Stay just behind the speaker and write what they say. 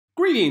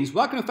Greetings,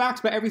 welcome to Facts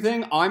About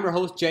Everything. I'm your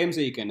host, James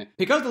Eakin.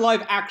 Because the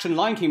live-action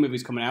Lion King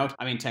movie's coming out,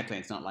 I mean, technically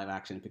it's not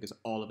live-action because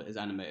all of it is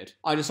animated,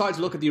 I decided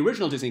to look at the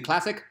original Disney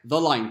classic,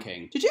 The Lion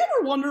King. Did you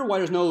ever wonder why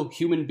there's no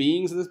human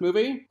beings in this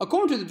movie?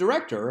 According to the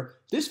director,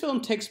 this film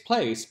takes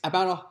place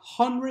about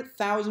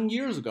 100,000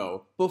 years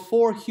ago,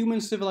 before human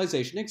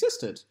civilization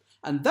existed.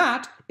 And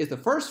that is the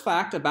first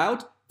fact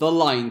about The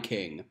Lion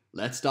King.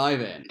 Let's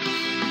dive in.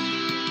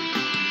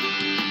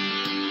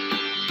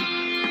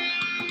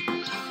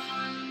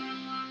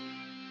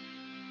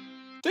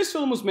 This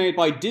film was made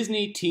by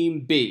Disney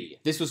Team B.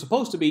 This was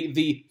supposed to be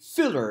the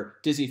filler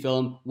Disney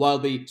film, while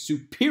the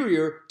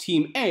superior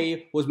Team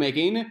A was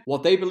making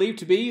what they believed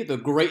to be the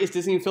greatest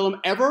Disney film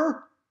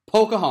ever,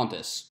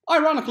 Pocahontas.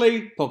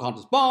 Ironically,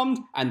 Pocahontas bombed,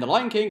 and The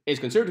Lion King is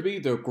considered to be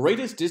the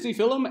greatest Disney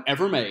film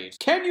ever made.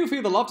 Can You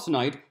Feel the Love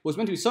Tonight was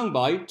meant to be sung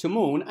by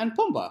Timon and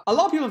Pumbaa. A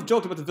lot of people have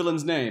joked about the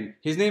villain's name.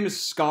 His name is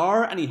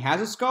Scar, and he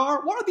has a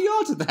scar? What are the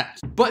odds of that?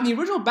 But in the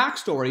original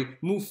backstory,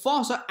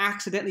 Mufasa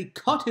accidentally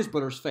cut his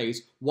brother's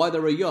face while they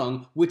were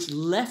young, which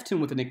left him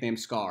with the nickname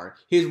Scar.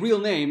 His real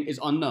name is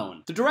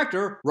unknown. The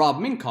director, Rob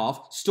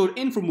Minkoff, stood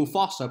in for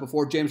Mufasa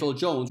before James Earl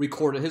Jones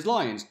recorded his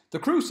lines. The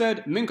crew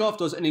said Minkoff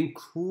does an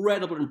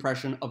incredible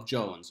impression of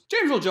Jones.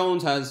 James Earl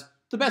Jones has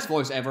the best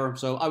voice ever,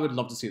 so I would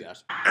love to see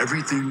that.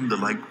 Everything the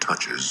light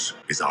touches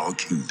is our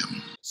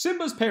kingdom.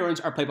 Simba's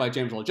parents are played by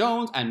James Earl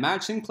Jones and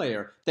Madge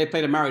Sinclair. They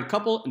played a married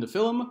couple in the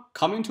film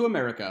Coming to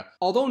America.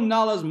 Although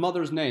Nala's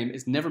mother's name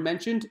is never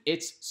mentioned,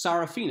 it's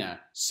Sarafina.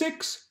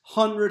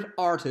 600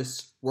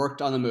 artists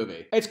worked on the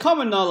movie. It's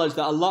common knowledge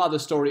that a lot of the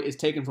story is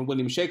taken from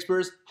William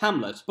Shakespeare's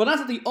Hamlet, but that's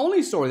not the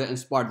only story that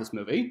inspired this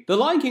movie. The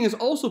Lion King is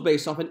also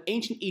based off an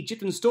ancient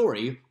Egyptian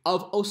story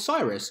of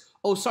Osiris.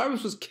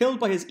 Osiris was killed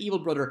by his evil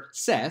brother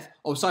Seth.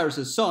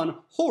 Osiris' son,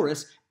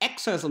 Horus,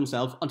 exiles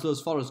himself until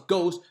his father's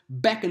ghost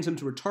beckons him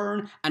to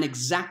return and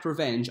exact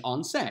revenge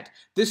on Seth.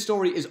 This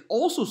story is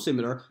also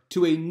similar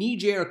to a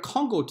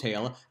Niger-Congo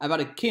tale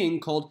about a king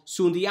called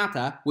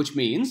Sundiata, which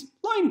means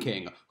Lion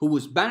King, who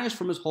was banished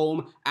from his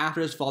home after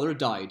his father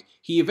died.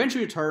 He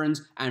eventually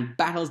returns and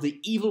battles the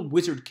evil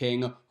wizard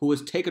king who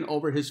has taken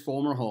over his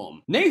former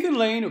home. Nathan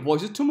Lane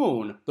voices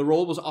Timon. The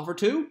role was offered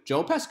to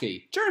Joe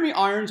Pesci. Jeremy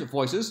Irons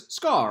voices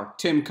Scar.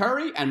 Tim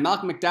Curry and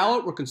Malcolm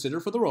McDowell were considered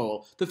for the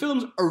role. The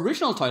film's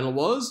original title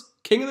was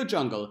King of the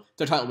Jungle.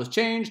 The title was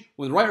changed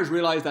when the writers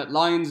realized that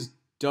lions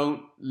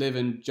don't live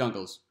in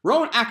jungles.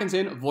 Rowan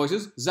Atkinson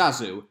voices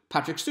Zazu.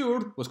 Patrick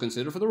Stewart was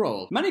considered for the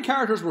role. Many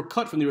characters were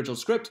cut from the original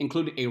script,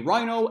 including a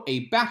rhino,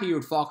 a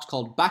bat-eared fox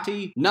called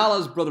Bati,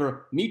 Nala's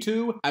brother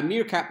Mitu, a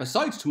meerkat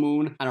besides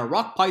Timon, and a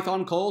rock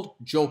python called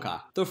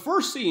Joka. The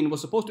first scene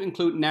was supposed to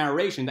include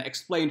narration that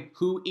explained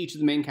who each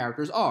of the main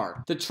characters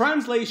are. The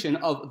translation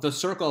of The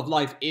Circle of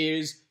Life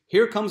is,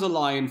 "Here comes a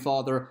lion,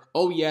 father.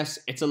 Oh yes,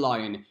 it's a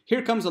lion.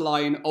 Here comes a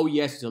lion. Oh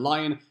yes, it's a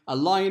lion. A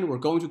lion we're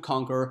going to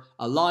conquer.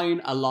 A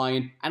lion,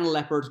 and a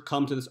leopard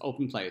come to this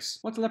open place."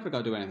 What's a leopard got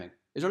to do anything?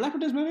 Is there a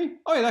leopard in this movie?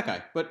 Oh yeah, that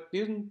guy. But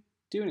he doesn't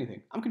do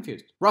anything. I'm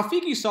confused.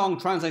 Rafiki's song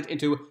translates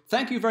into,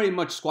 "Thank you very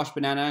much, Squash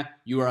Banana.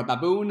 You are a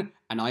baboon,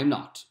 and I am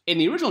not." In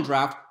the original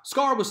draft,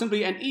 Scar was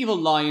simply an evil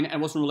lion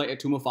and wasn't related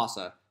to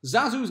Mufasa.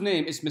 Zazu's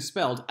name is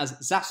misspelled as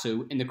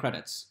Zasu in the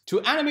credits.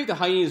 To animate the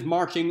hyenas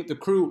marching, the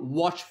crew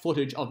watched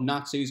footage of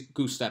Nazis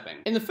goose-stepping.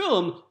 In the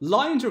film,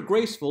 lions are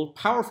graceful,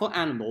 powerful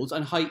animals,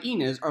 and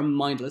hyenas are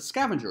mindless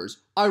scavengers.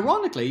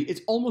 Ironically,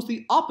 it's almost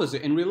the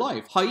opposite in real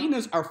life.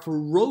 Hyenas are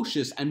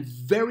ferocious and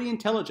very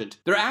intelligent.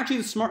 They're actually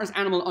the smartest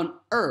animal on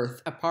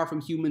Earth, apart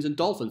from humans and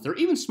dolphins. They're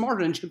even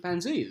smarter than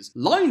chimpanzees.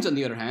 Lions, on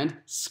the other hand,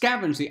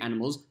 scavenge the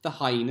animals the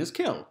hyenas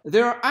kill.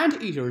 There are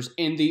anteaters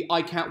in the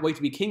I Can't Wait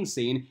to Be King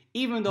scene,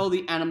 even though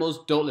the animals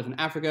don't live in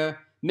Africa,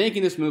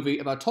 making this movie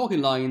about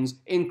talking lions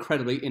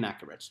incredibly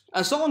inaccurate.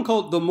 A song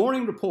called The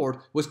Morning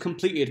Report was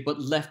completed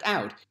but left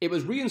out. It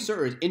was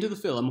reinserted into the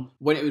film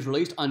when it was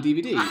released on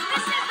DVD.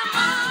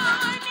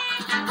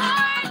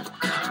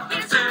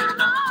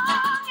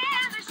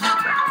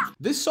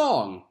 This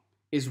song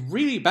is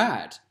really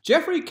bad.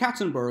 Jeffrey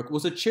Katzenberg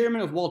was the chairman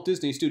of Walt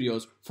Disney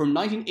Studios from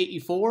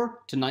 1984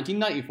 to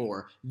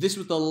 1994. This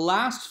was the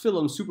last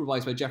film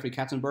supervised by Jeffrey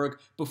Katzenberg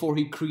before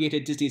he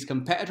created Disney's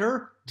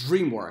competitor,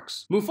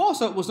 DreamWorks.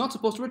 Mufasa was not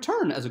supposed to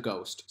return as a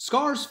ghost.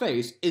 Scar's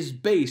face is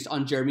based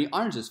on Jeremy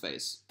Irons'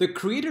 face. The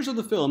creators of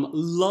the film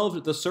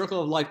loved the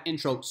Circle of Life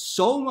intro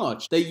so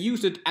much they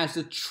used it as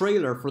the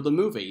trailer for the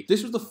movie.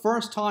 This was the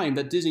first time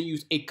that Disney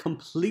used a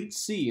complete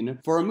scene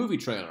for a movie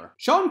trailer.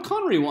 Sean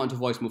Connery wanted to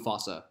voice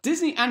Mufasa.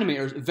 Disney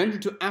animators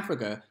ventured to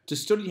Africa to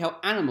study how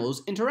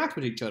animals interact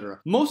with each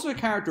other. Most of the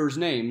characters'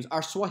 names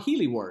are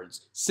Swahili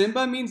words.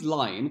 Simba means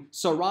lion,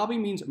 Sarabi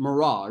means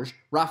mirage,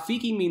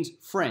 Rafiki means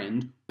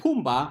friend,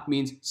 Pumbaa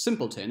means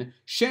simpleton,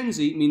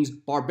 Shenzi means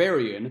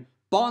barbarian,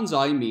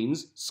 Bonsai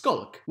means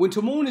skulk. When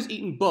Timon is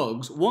eating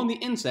bugs, one of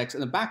the insects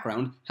in the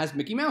background has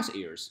Mickey Mouse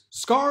ears.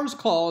 Scar's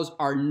claws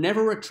are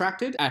never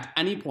retracted at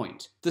any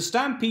point. The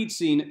stampede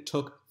scene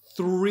took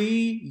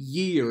 3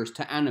 years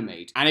to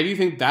animate. And if you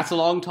think that's a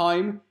long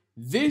time,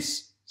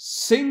 this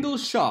single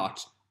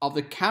shot of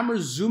the camera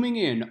zooming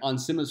in on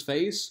Simba's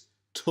face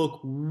took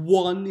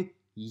 1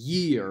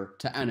 year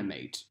to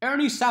animate.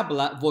 Ernie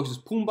Sabala voices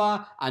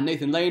Pumbaa and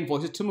Nathan Lane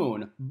voices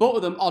Timon. Both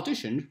of them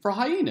auditioned for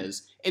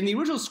hyenas. In the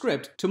original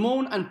script,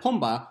 Timon and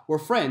Pumbaa were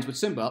friends with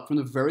Simba from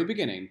the very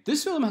beginning.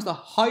 This film has the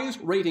highest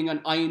rating on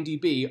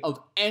IMDb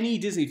of any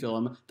Disney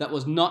film that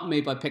was not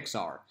made by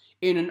Pixar.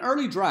 In an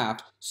early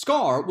draft,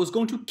 Scar was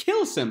going to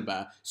kill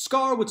Simba.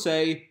 Scar would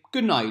say,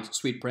 "Good night,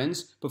 sweet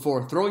prince,"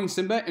 before throwing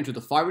Simba into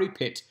the fiery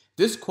pit.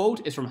 This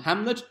quote is from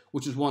Hamlet,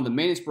 which was one of the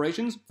main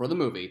inspirations for the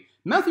movie.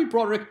 Matthew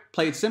Broderick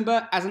played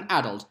Simba as an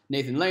adult.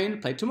 Nathan Lane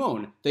played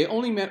Timon. They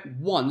only met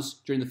once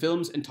during the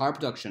film's entire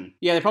production.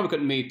 Yeah, they probably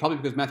couldn't meet, probably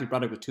because Matthew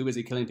Broderick was too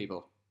busy killing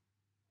people.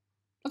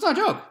 That's not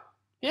a joke.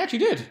 He actually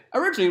did.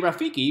 Originally,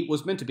 Rafiki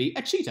was meant to be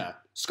a cheetah.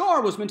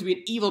 Scar was meant to be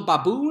an evil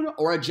baboon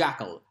or a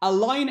jackal. A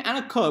lion and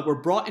a cub were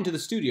brought into the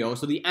studio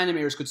so the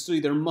animators could study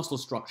their muscle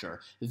structure.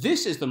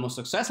 This is the most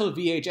successful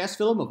VHS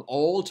film of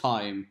all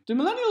time. Do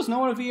millennials know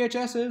what a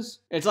VHS is?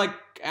 It's like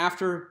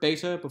after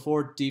beta,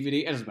 before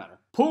DVD, it doesn't matter.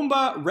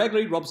 Pumbaa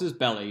regularly rubs his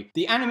belly.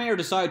 The animator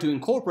decided to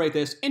incorporate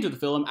this into the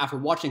film after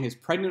watching his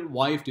pregnant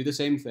wife do the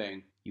same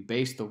thing. You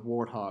base the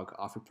warthog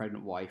off your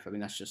pregnant wife. I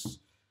mean, that's just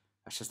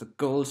the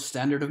gold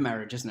standard of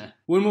marriage, isn't it?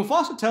 When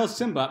Mufasa tells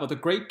Simba about the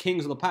great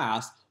kings of the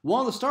past,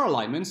 one of the star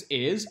alignments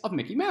is of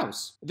Mickey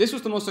Mouse. This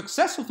was the most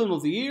successful film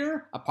of the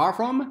year, apart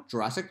from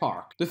Jurassic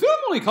Park. The film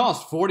only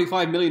cost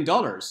 $45 million,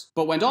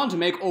 but went on to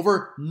make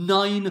over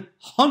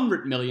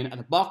 $900 million at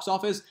the box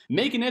office,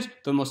 making it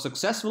the most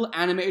successful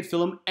animated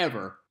film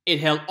ever. It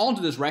held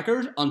onto this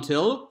record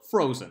until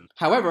Frozen.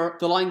 However,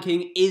 The Lion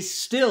King is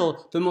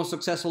still the most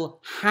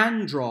successful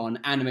hand-drawn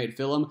animated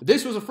film.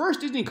 This was the first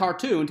Disney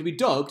cartoon to be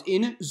dubbed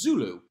in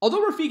Zulu.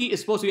 Although Rafiki is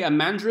supposed to be a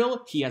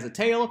mandrill, he has a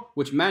tail,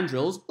 which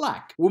mandrills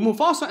lack. When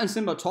Mufasa and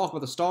Simba talk about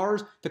the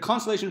stars, the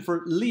constellation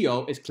for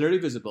Leo is clearly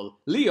visible.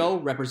 Leo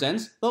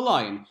represents the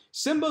lion.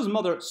 Simba's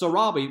mother,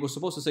 Sarabi, was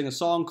supposed to sing a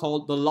song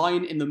called The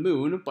Lion in the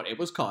Moon, but it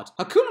was cut.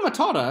 Hakuna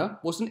Matata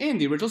wasn't in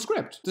the original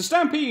script. The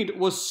Stampede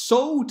was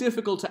so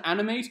difficult to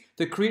animate,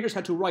 the creators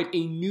had to write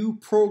a new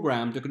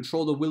program to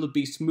control the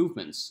wildebeest's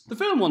movements. The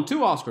film won 2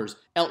 Oscars.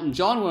 Elton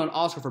John won an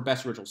Oscar for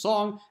Best Original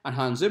Song, and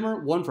Hans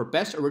Zimmer won for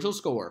Best Original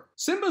Score.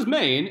 Simba's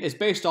mane is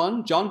based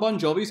on Jon Bon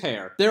Jovi's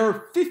hair. There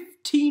are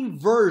 15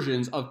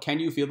 versions of Can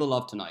You Feel the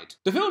Love Tonight.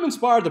 The film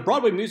inspired the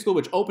Broadway musical,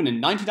 which opened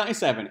in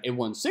 1997. It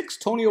won 6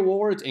 Tony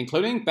Awards,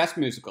 including Best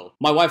Musical.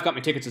 My wife got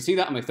me tickets to see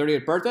that on my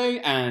 30th birthday,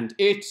 and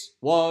it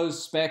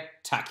was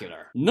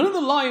spectacular. None of the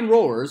lion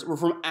roars were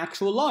from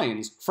actual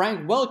lions.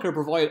 Frank Welker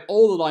provided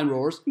all the lion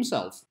roars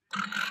himself.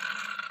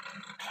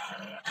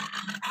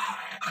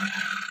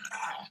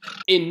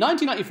 In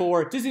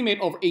 1994, Disney made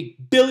over $1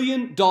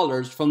 billion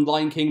from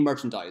Lion King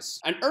merchandise.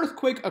 An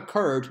earthquake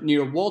occurred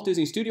near Walt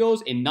Disney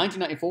Studios in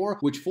 1994,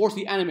 which forced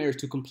the animators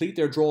to complete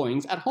their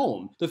drawings at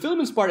home. The film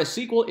inspired a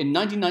sequel in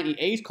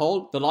 1998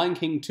 called The Lion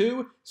King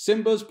 2: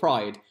 Simba's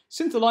Pride.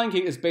 Since The Lion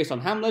King is based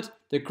on Hamlet,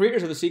 the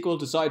creators of the sequel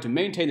decided to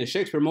maintain the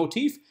Shakespeare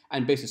motif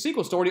and base the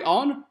sequel story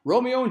on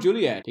Romeo and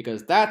Juliet,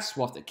 because that's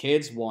what the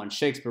kids want,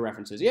 Shakespeare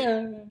references,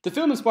 yeah. The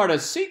film inspired a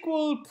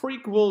sequel,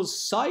 prequel,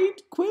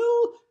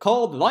 sidequel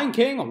called The Lion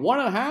King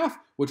 1.5,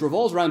 which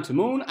revolves around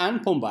Timon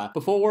and Pumbaa,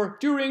 before,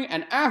 during,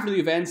 and after the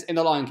events in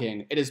The Lion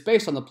King. It is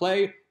based on the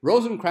play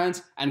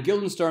Rosencrantz and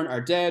Guildenstern Are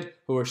Dead,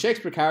 who are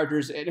Shakespeare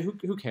characters.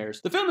 Who cares?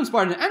 The film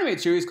inspired an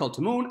animated series called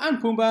Timon and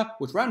Pumbaa,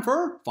 which ran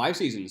for 5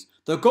 seasons.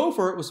 The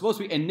gopher was supposed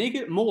to be a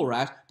naked mole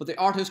rat, but the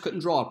artist couldn't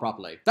draw it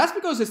properly. That's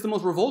because it's the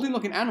most revolting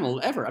looking animal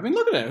ever. I mean,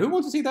 look at it. Who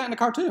wants to see that in a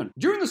cartoon?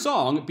 During the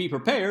song, Be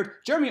Prepared,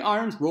 Jeremy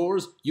Irons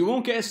roars, "You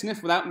won't get a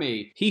sniff without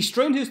me." He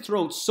strained his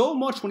throat so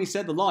much when he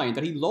said the line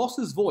that he lost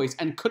his voice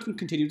and couldn't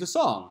continue the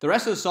song. The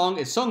rest of the song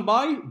is sung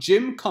by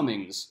Jim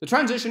Cummings. The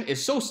transition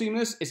is so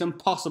seamless, it's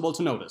impossible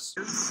to notice.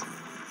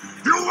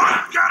 You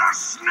won't get a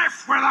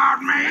sniff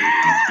without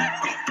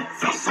me!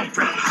 So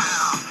prepare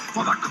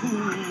for the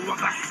coup of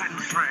the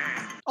century!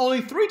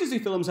 Only 3 Disney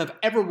films have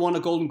ever won a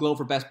Golden Globe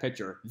for Best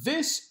Picture.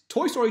 This,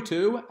 Toy Story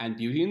 2, and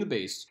Beauty and the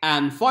Beast.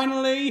 And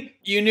finally,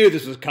 you knew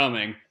this was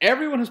coming.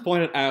 Everyone has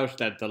pointed out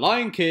that The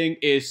Lion King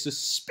is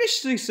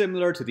suspiciously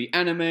similar to the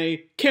anime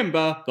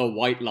Kimba the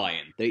White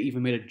Lion. They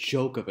even made a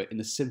joke of it in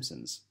The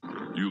Simpsons.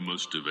 You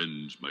must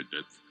avenge my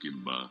death,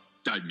 Kimba.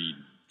 I mean,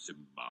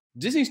 Simba.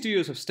 Disney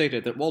Studios have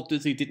stated that Walt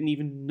Disney didn't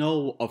even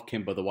know of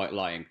Kimba the White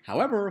Lion.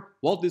 However,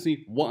 Walt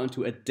Disney wanted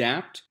to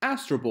adapt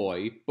Astro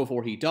Boy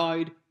before he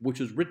died, which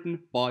was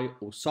written by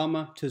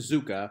Osamu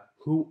Tezuka,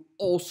 who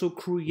also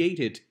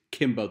created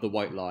Kimba the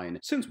White Lion.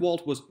 Since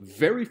Walt was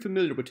very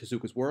familiar with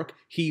Tezuka's work,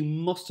 he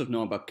must have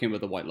known about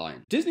Kimba the White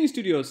Lion. Disney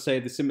Studios say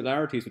the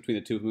similarities between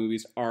the 2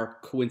 movies are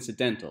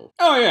coincidental.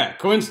 Oh yeah,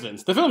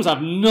 coincidence. The films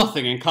have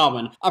nothing in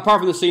common,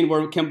 apart from the scene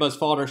where Kimba's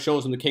father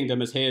shows him the kingdom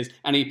as his,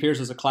 and he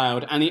appears as a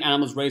cloud, and the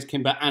animals raise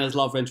Kimba and his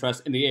love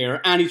interest in the air,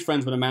 and he's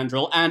friends with a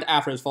mandrill, and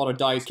after his father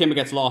dies, Kimba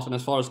gets lost and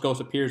his father's ghost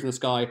appears in the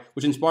sky,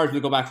 which inspires him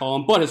to go back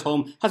home, but his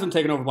home has been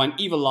taken over by an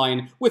evil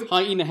lion with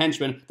hyena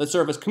henchmen that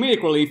serve as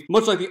comedic relief,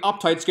 much like the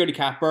uptight scaredy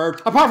cat bird.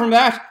 Apart from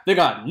that, they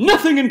got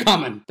nothing in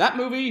common. That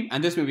movie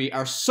and this movie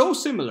are so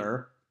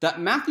similar, that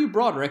Matthew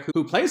Broderick,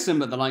 who plays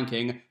Simba the Lion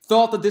King,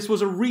 thought that this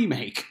was a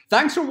remake.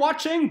 Thanks for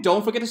watching,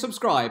 don't forget to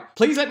subscribe.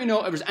 Please let me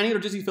know if there's any other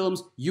Disney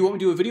films you want me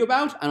to do a video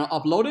about, and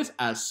I'll upload it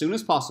as soon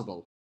as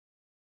possible.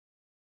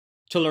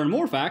 To learn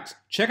more facts,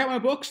 check out my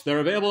books. They're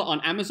available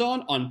on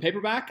Amazon on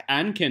paperback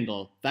and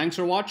Kindle. Thanks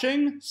for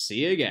watching,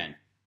 see you again.